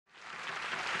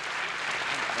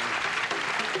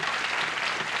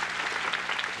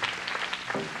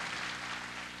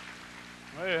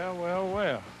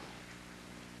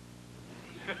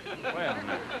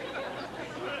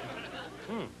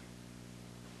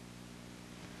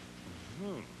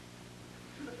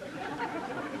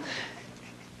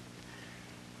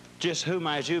Just who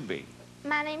might you be?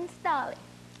 My name's Dolly.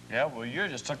 Yeah, well, you're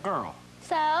just a girl.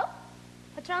 So,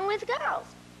 what's wrong with girls?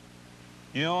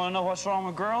 You don't want to know what's wrong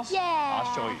with girls? Yeah.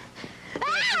 I'll show you.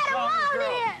 I don't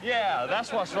want it! Yeah,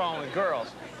 that's what's wrong with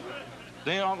girls.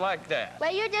 They don't like that.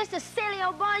 Well, you're just a silly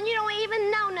old boy and you don't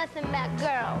even know nothing about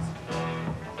girls.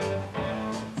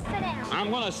 Sit down.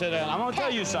 I'm gonna sit down. I'm gonna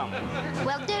tell you something.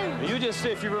 Well, do. You just see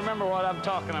if you remember what I'm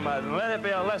talking about and let it be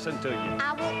a lesson to you.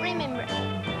 I won't remember.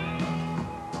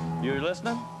 You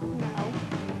listening? No.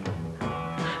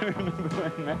 I remember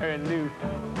when Mary Lou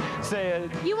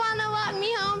said... You want to walk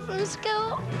me home from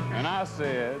school? And I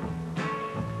said,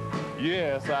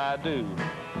 yes, I do.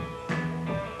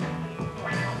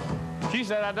 She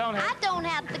said I don't have... I don't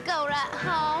have to go right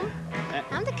home.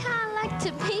 I'm the kind like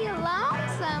to be alone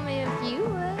some if you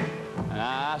would. And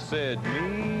I said,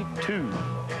 me too.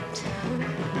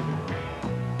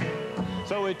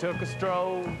 So we took a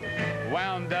stroll,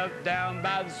 wound up down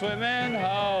by the swimming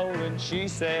hole, and she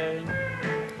said,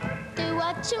 do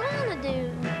what you want to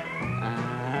do.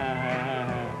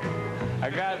 I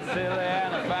got silly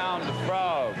and I found a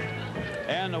frog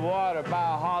in the water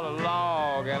by a hollow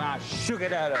log, and I shook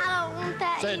it at her. I don't want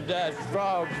that. Said that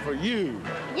frog for you.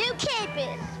 You keep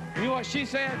it. You know what she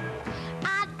said?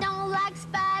 I don't like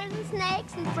spiders and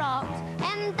snakes and frogs,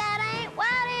 and that ain't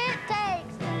what it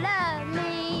takes to love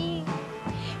me.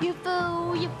 You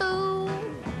fool, you fool.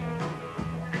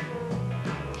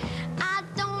 I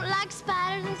don't like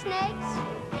spiders and snakes,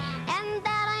 and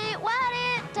that ain't what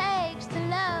it takes to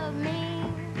love me.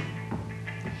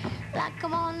 Like I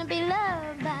want to be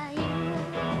loved by you.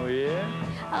 Oh, yeah?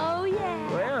 Oh,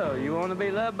 yeah. Well, you want to be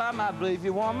loved by me? I believe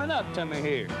you're warming up to me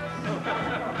here.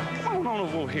 Come on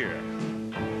over here.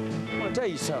 I want to tell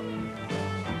you something.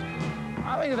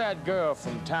 I think of that girl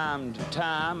from time to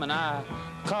time, and I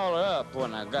call her up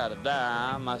when I got a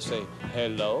dime. I say,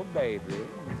 hello, baby.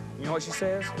 You know what she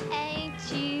says? Ain't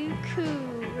you cool,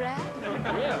 right?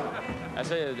 Yeah. I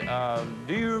said,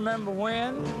 do you remember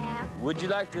when? Yeah. Would you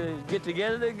like to get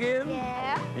together again?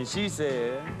 Yeah. And she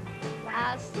said,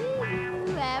 I'll see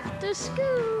you after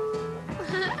school.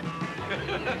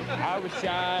 I was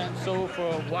shy and so for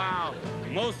a while.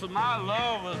 Most of my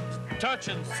love was touch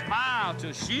and smile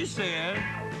till she said,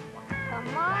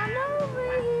 Come on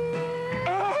over here.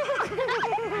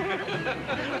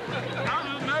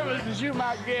 I'm as nervous as you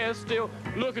might guess, still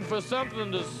looking for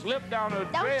something to slip down her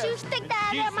dress. Don't you stick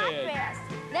that in my dress.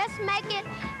 Let's make it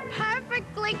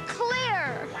perfectly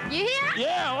clear. You hear?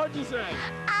 Yeah, what'd you say?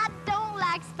 I don't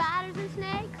like spiders and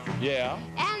snakes, Yeah.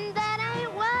 and that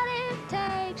ain't what it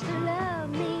takes to love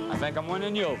me. I think I'm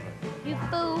winning you over. You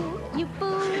fool, you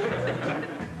fool.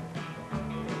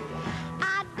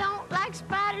 I don't like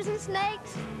spiders and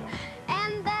snakes,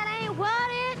 and that ain't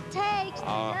what it takes to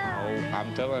love me.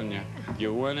 I'm telling you,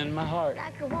 you're winning my heart.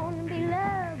 Like I want to be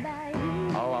loved by you.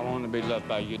 Oh, I want to be loved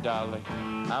by you, darling.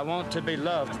 I want to be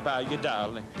loved by you,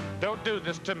 darling. Don't do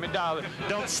this to me, darling.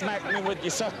 Don't smack me with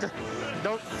your sucker.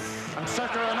 Don't. I'm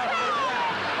suckering up.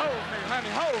 Hold me, honey,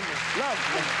 hold me. Love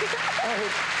me. Oh,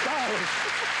 darling.